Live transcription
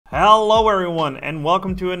Hello everyone and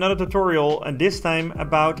welcome to another tutorial, and this time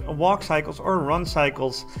about walk cycles or run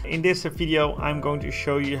cycles. In this video I'm going to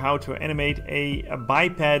show you how to animate a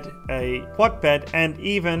biped, a quadped and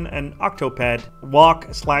even an octoped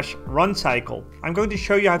walk/run cycle. I'm going to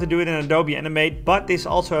show you how to do it in Adobe Animate, but this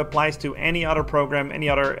also applies to any other program, any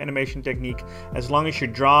other animation technique. As long as you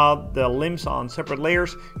draw the limbs on separate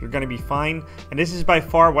layers, you're going to be fine. And this is by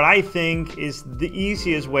far what I think is the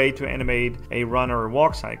easiest way to animate a run or a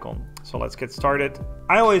walk cycle. So let's get started.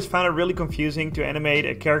 I always found it really confusing to animate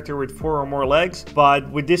a character with 4 or more legs,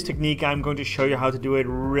 but with this technique I'm going to show you how to do it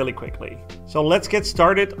really quickly. So let's get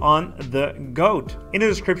started on the goat. In the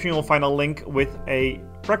description you'll find a link with a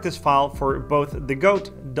practice file for both the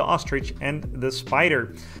goat, the ostrich and the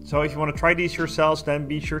spider. So if you want to try these yourselves, then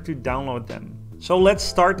be sure to download them. So let's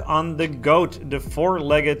start on the goat, the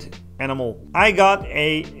 4-legged animal. I got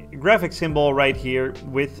a graphic symbol right here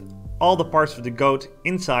with all the parts of the goat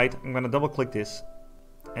inside. I'm going to double click this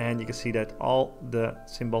and you can see that all the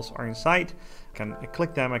symbols are inside. I can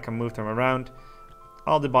click them, I can move them around,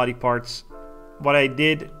 all the body parts. What I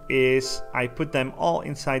did is I put them all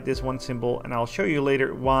inside this one symbol, and I'll show you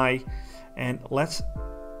later why. And let's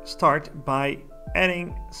start by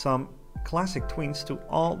adding some classic tweens to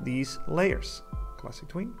all these layers. Classic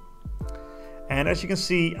tween. And as you can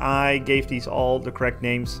see, I gave these all the correct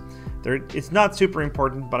names. It's not super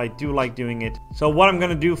important, but I do like doing it. So what I'm going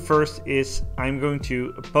to do first is I'm going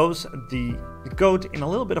to pose the goat in a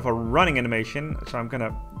little bit of a running animation. So I'm going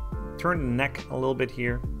to turn the neck a little bit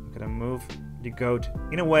here. I'm going to move the goat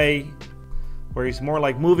in a way where he's more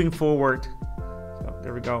like moving forward. So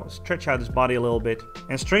there we go. Stretch out his body a little bit.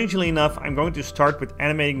 And strangely enough, I'm going to start with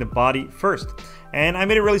animating the body first. And I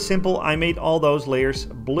made it really simple. I made all those layers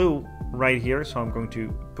blue right here. So I'm going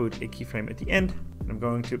to put a keyframe at the end. I'm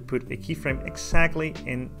going to put a keyframe exactly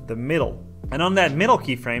in the middle. And on that middle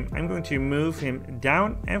keyframe, I'm going to move him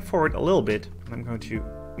down and forward a little bit. I'm going to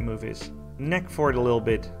move his neck forward a little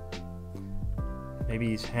bit.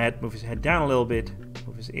 Maybe his head, move his head down a little bit.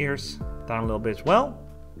 Move his ears down a little bit as well.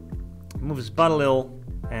 Move his butt a little,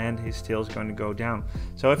 and his tail is going to go down.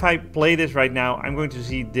 So if I play this right now, I'm going to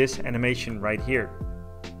see this animation right here.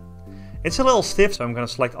 It's a little stiff, so I'm going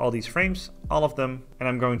to select all these frames, all of them, and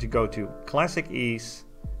I'm going to go to Classic Ease,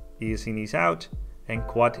 Ease in, Ease out, and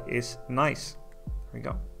Quad is nice. There we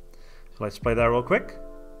go. So let's play that real quick.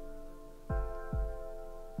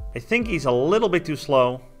 I think he's a little bit too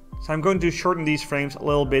slow, so I'm going to shorten these frames a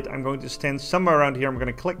little bit. I'm going to stand somewhere around here. I'm going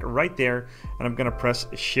to click right there, and I'm going to press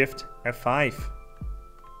Shift F5.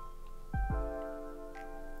 You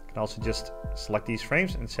can also just select these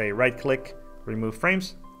frames and say right click, remove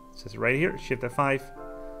frames. It says right here, Shift F5,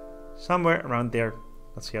 somewhere around there.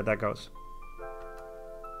 Let's see how that goes.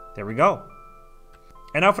 There we go.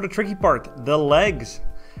 And now for the tricky part, the legs.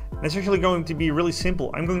 It's actually going to be really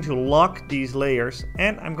simple. I'm going to lock these layers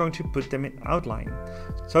and I'm going to put them in outline.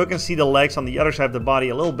 So you can see the legs on the other side of the body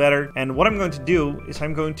a little better. And what I'm going to do is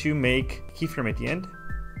I'm going to make a keyframe at the end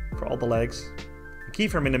for all the legs, a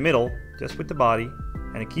keyframe in the middle, just with the body,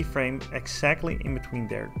 and a keyframe exactly in between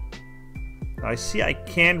there. Now I see I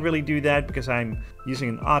can't really do that because I'm using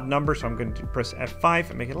an odd number, so I'm going to press F5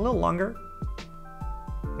 and make it a little longer.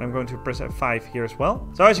 And I'm going to press F5 here as well.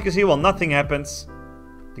 So as you can see, well, nothing happens.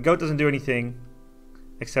 The goat doesn't do anything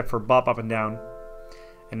except for bob up and down.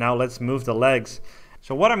 And now let's move the legs.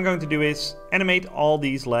 So what I'm going to do is animate all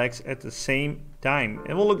these legs at the same time.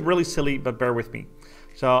 It will look really silly, but bear with me.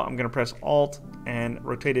 So I'm going to press Alt and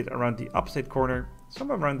rotate it around the opposite corner,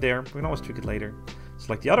 somewhere around there. We can always tweak it later.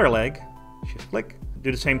 Select the other leg. Shift click,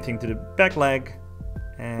 do the same thing to the back leg,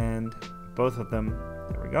 and both of them,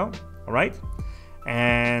 there we go. All right,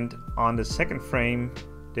 and on the second frame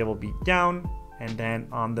they will be down, and then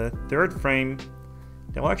on the third frame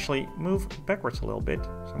they will actually move backwards a little bit.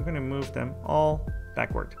 So I'm going to move them all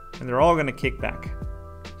backward, and they're all going to kick back,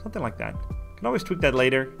 something like that. You can always tweak that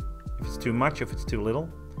later if it's too much, if it's too little.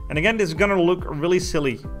 And again, this is going to look really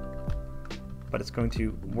silly, but it's going to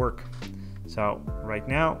work. So right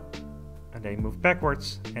now, and they move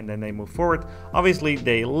backwards and then they move forward. Obviously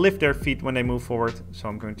they lift their feet when they move forward, so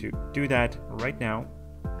I'm going to do that right now.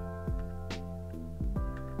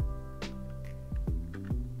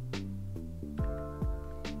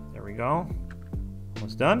 There we go,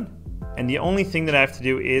 almost done. And the only thing that I have to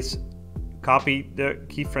do is copy the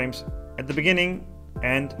keyframes at the beginning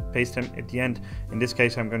and paste them at the end. In this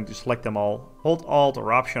case I'm going to select them all, hold Alt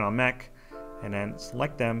or Option on Mac, and then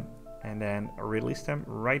select them and then release them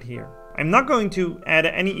right here. I'm not going to add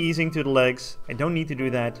any easing to the legs. I don't need to do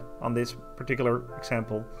that on this particular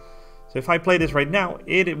example. So if I play this right now,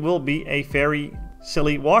 it will be a very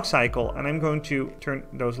silly walk cycle, and I'm going to turn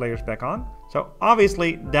those layers back on. So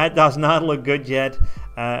obviously that does not look good yet,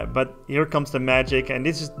 but here comes the magic, and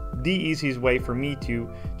this is the easiest way for me to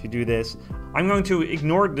do this. I'm going to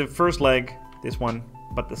ignore the first leg, this one,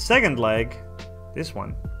 but the second leg, this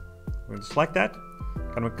one, I'm going to select that.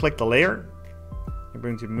 I'm going to click the layer. I'm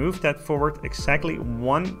going to move that forward exactly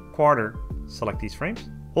 1/4. Select these frames.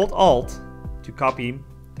 Hold Alt to copy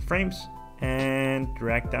the frames and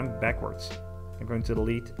drag them backwards. I'm going to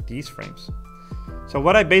delete these frames. So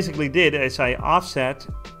what I basically did is I offset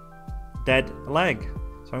that leg.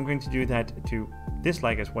 So I'm going to do that to this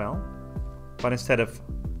leg as well. But instead of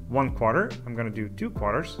 1/4, I'm going to do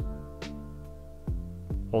 2/4.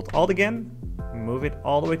 Hold Alt again, move it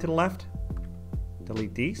all the way to the left.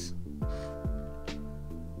 Delete these.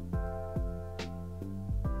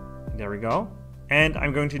 There we go. And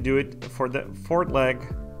I'm going to do it for the fourth leg.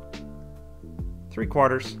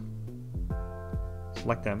 3/4.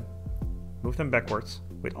 Select them, move them backwards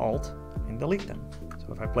with Alt and delete them.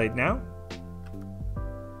 So if I play it now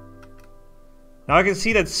I can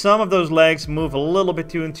see that some of those legs move a little bit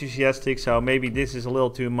too enthusiastic, so maybe this is a little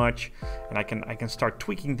too much, and I can start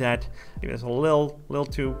tweaking that. Maybe it's a little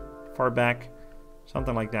too far back,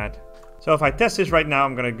 something like that. So if I test this right now,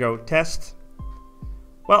 I'm gonna go test.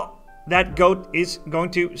 Well, that goat is going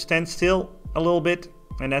to stand still a little bit,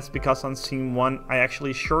 and that's because on scene 1 I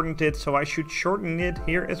actually shortened it, so I should shorten it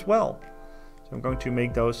here as well. So I'm going to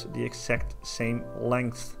make those the exact same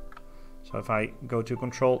length. So if I go to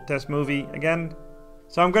Control Test Movie again,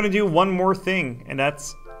 so I'm going to do one more thing, and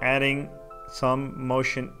that's adding some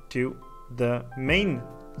motion to the main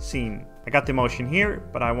scene. I got the motion here,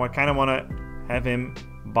 but I kind of want to have him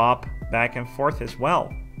bob back and forth as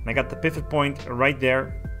well. And I got the pivot point right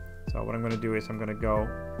there. So what I'm going to do is I'm going to go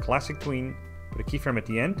Classic Tween, put a keyframe at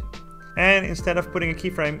the end. And instead of putting a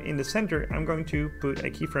keyframe in the center, I'm going to put a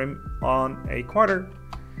keyframe on 1/4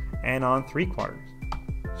 and on 3/4.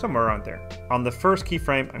 Somewhere around there. On the first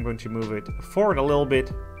keyframe, I'm going to move it forward a little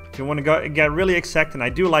bit. If you want to get really exact, and I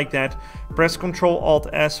do like that, press Ctrl Alt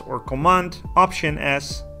S or Command Option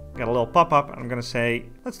S. Got a little pop-up. I'm going to say,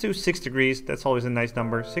 let's do 6 degrees. That's always a nice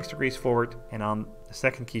number. 6 degrees forward. And on the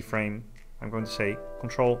second keyframe, I'm going to say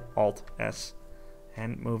Ctrl Alt S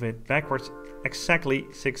and move it backwards exactly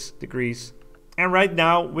 6 degrees. And right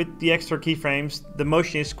now, with the extra keyframes, the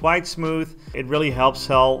motion is quite smooth. It really helps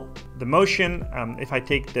sell the motion. If I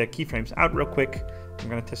take the keyframes out real quick, I'm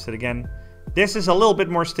going to test it again. This is a little bit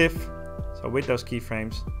more stiff. So with those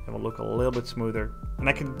keyframes, it will look a little bit smoother. And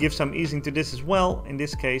I can give some easing to this as well. In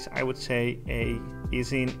this case, I would say a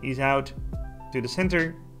ease in, ease out to the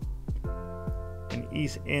center. And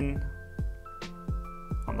ease in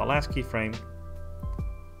on the last keyframe.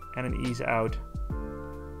 And an ease out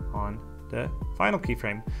on the final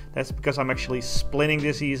keyframe. That's because I'm actually splitting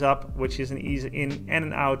this ease up, which is an ease in and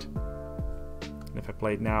an out. And if I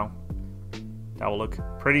play it now, that will look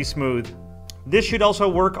pretty smooth. This should also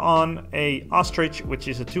work on a ostrich, which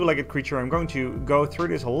is a 2-legged creature. I'm going to go through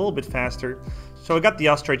this a little bit faster. So I got the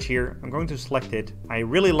ostrich here. I'm going to select it. I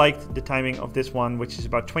really liked the timing of this one, which is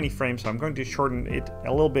about 20 frames. So I'm going to shorten it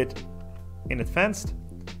a little bit in advanced.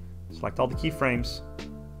 Select all the keyframes,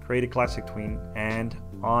 create a classic tween, and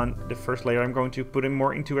on the first layer I'm going to put him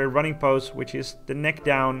more into a running pose, which is the neck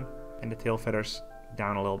down and the tail feathers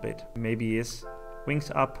down a little bit. Maybe his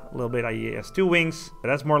wings up a little bit. He has 2 wings, but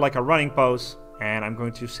that's more like a running pose. And I'm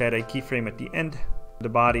going to set a keyframe at the end, the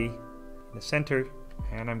body in the center,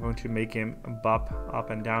 and I'm going to make him bob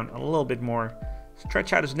up and down a little bit more.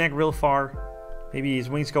 Stretch out his neck real far. Maybe his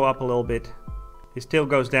wings go up a little bit. His tail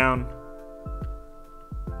goes down.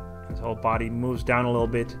 His whole body moves down a little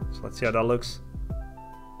bit. So let's see how that looks.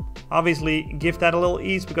 Obviously, give that a little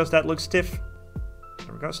ease because that looks stiff.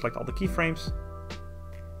 There we go. Select all the keyframes.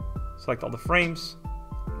 Select all the frames.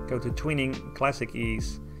 Go to tweening, classic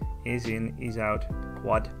ease, ease in, ease out,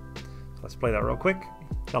 quad. So let's play that real quick.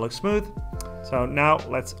 That looks smooth. So now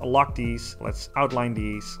let's lock these, let's outline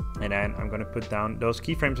these, and then I'm going to put down those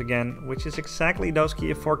keyframes again, which is exactly those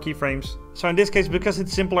 4 keyframes. So in this case, because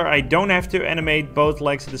it's simpler, I don't have to animate both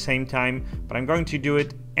legs at the same time, but I'm going to do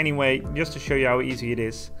it anyway, just to show you how easy it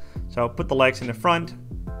is. So put the legs in the front,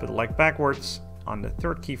 put the leg backwards on the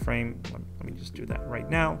 3rd keyframe. Let me just do that right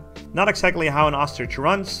now. Not exactly how an ostrich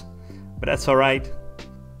runs, but that's all right.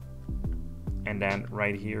 And then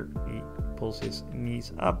right here, he pulls his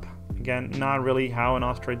knees up. Again, not really how an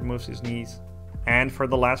ostrich moves his knees. And for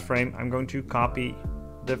the last frame, I'm going to copy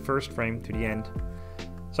the first frame to the end.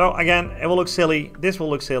 So again, it will look silly. This will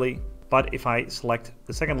look silly. But if I select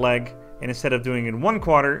the second leg, and instead of doing it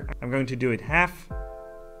 1/4, I'm going to do it half.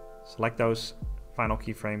 select those final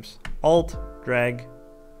keyframes, Alt, drag,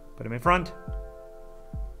 put them in front.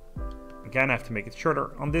 Again, I have to make it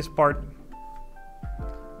shorter on this part.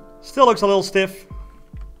 Still looks a little stiff,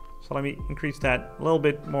 so let me increase that a little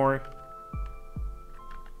bit more.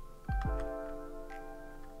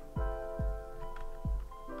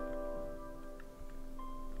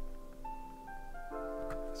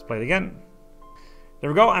 Let's play it again. There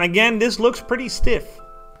we go, and again, this looks pretty stiff.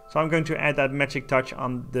 So I'm going to add that magic touch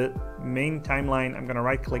on the main timeline. I'm going to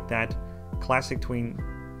right click that, classic tween,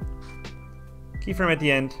 keyframe at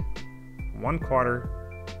the end, 1/4,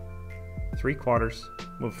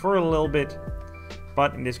 3/4, move forward a little bit,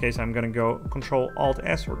 but in this case I'm going to go Control Alt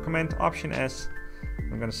S or Command Option S.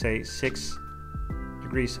 I'm going to say 6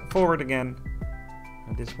 degrees forward again,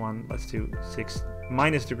 and this one let's do 6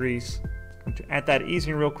 minus degrees. I'm going to add that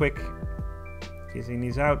easing real quick, easing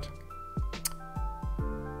these out.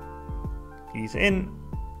 Ease in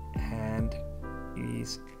and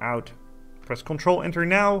ease out. Press Control Enter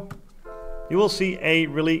now. You will see a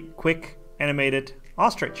really quick animated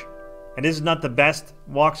ostrich. And this is not the best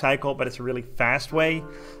walk cycle, but it's a really fast way.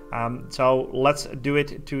 So let's do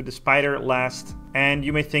it to the spider last. And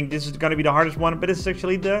you may think this is going to be the hardest one, but it's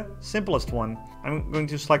actually the simplest one. I'm going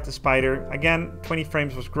to select the spider. Again, 20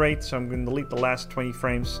 frames was great, so I'm going to delete the last 20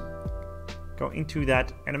 frames. Go into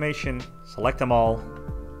that animation, select them all.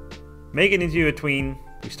 Make it into a tween.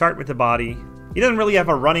 We start with the body. He doesn't really have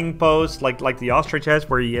a running pose like the ostrich has,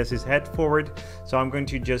 where he has his head forward. So I'm going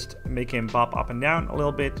to just make him bob up and down a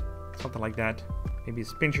little bit. Something like that. Maybe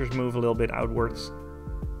his pinchers move a little bit outwards.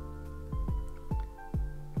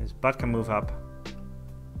 His butt can move up.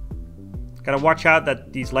 Gotta watch out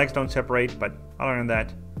that these legs don't separate, but other than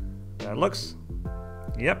that, that looks.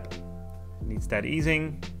 Yep. Needs that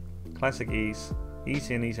easing. Classic ease. Ease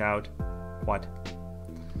in, ease out. What?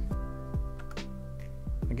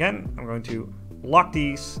 Again, I'm going to lock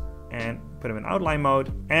these and put them in outline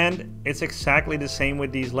mode. And it's exactly the same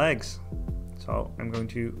with these legs. So I'm going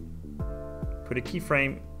to put a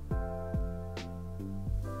keyframe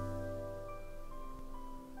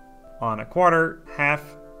on 1/4, 1/2,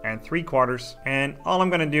 and 3/4. And all I'm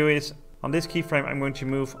going to do is, on this keyframe, I'm going to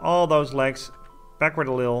move all those legs backward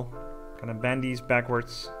a little. Gonna bend these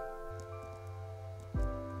backwards.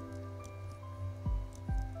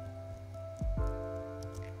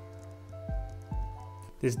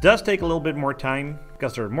 This does take a little bit more time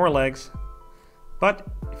because there are more legs, but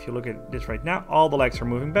if you look at this right now, all the legs are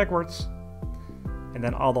moving backwards and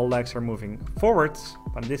then all the legs are moving forwards.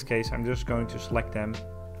 But in this case, I'm just going to select them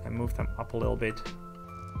and move them up a little bit.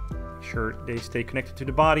 Make sure they stay connected to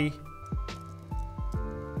the body.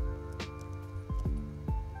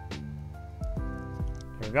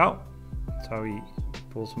 There we go. So he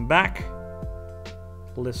pulls them back,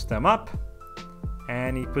 lifts them up,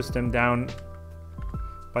 and he puts them down.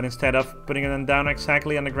 But instead of putting them down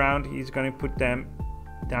exactly on the ground, he's going to put them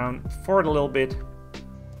down forward a little bit.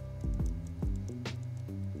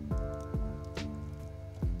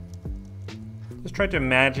 Just try to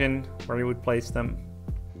imagine where he would place them.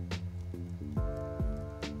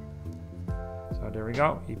 So there we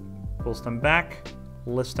go. He pulls them back,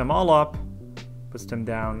 lifts them all up, puts them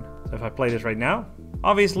down. So if I play this right now,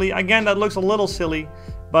 obviously, again, that looks a little silly,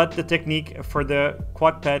 but the technique for the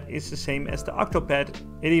Quadped is the same as the Octoped.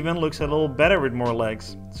 It even looks a little better with more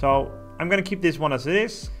legs. So I'm going to keep this one as it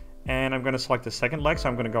is, and I'm going to select the second leg. So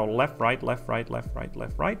I'm going to go left, right, left, right, left, right,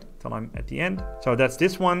 left, right, till I'm at the end. So that's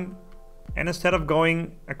this one. And instead of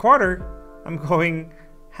going 1/4, I'm going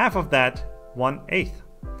half of that, 1/8.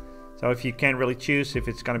 So if you can't really choose if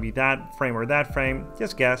it's going to be that frame or that frame,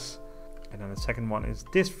 just guess. And then the second one is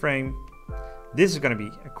this frame. This is going to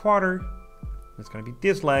be 1/4. It's going to be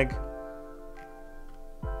this leg.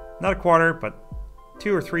 Not 1/4, but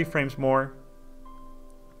 2 or 3 frames more.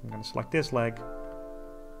 I'm going to select this leg.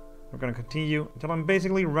 We're going to continue until I'm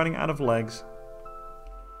basically running out of legs.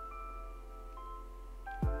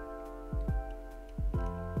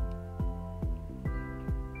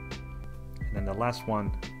 And then the last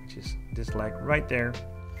one, which is this leg right there.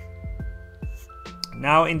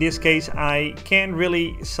 Now in this case, I can't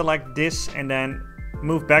really select this and then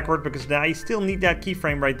move backward because I still need that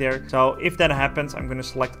keyframe right there. So if that happens, I'm going to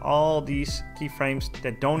select all these keyframes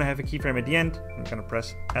that don't have a keyframe at the end. I'm going to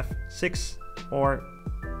press F6 or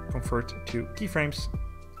convert to keyframes.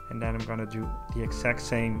 And then I'm going to do the exact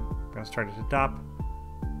same. I'm going to start at the top.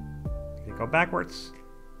 Go backwards.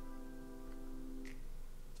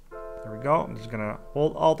 There we go. I'm just going to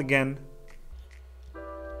hold Alt again.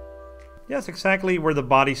 Yes, exactly where the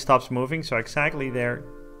body stops moving. So exactly there,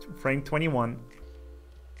 frame 21.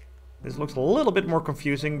 This looks a little bit more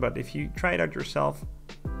confusing, but if you try it out yourself,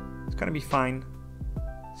 gonna be fine.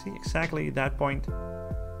 See, exactly that point.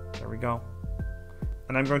 There we go.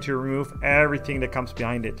 And I'm going to remove everything that comes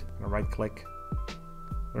behind it. I'm gonna right click,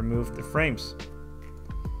 remove the frames.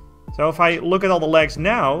 So if I look at all the legs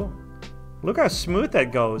now, look how smooth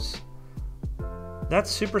that goes. That's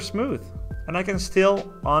super smooth. And I can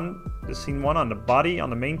still, on the scene 1, on the body, on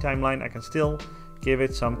the main timeline, I can still give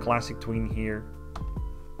it some classic tween here.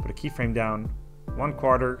 Put a keyframe down,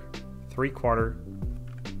 1/4, 3/4,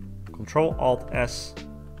 Control Alt S,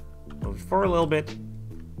 move it forward a little bit,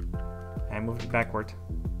 and move it backward.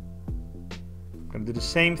 I'm going to do the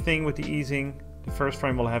same thing with the easing. The first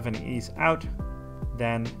frame will have an ease out,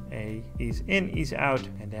 then a ease in, ease out,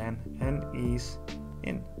 and then an ease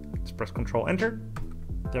in. Let's press Control Enter.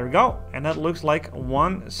 There we go, and that looks like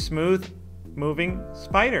one smooth moving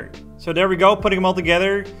spider. So there we go, putting them all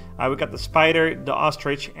together. We got the spider, the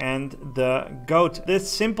ostrich, and the goat. The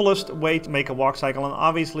simplest way to make a walk cycle, and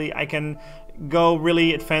obviously I can go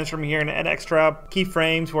really advanced from here and add extra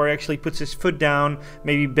keyframes where he actually puts his foot down,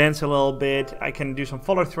 maybe bends a little bit. I can do some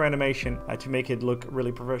follow through animation to make it look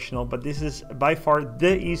really professional, but this is by far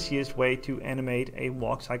the easiest way to animate a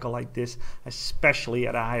walk cycle like this, especially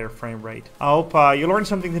at a higher frame rate. I hope you learned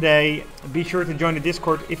something today. Be sure to join the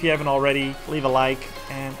Discord if you haven't already. Leave a like,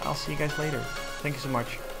 and I'll see you guys later. Thank you so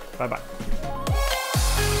much. Bye bye.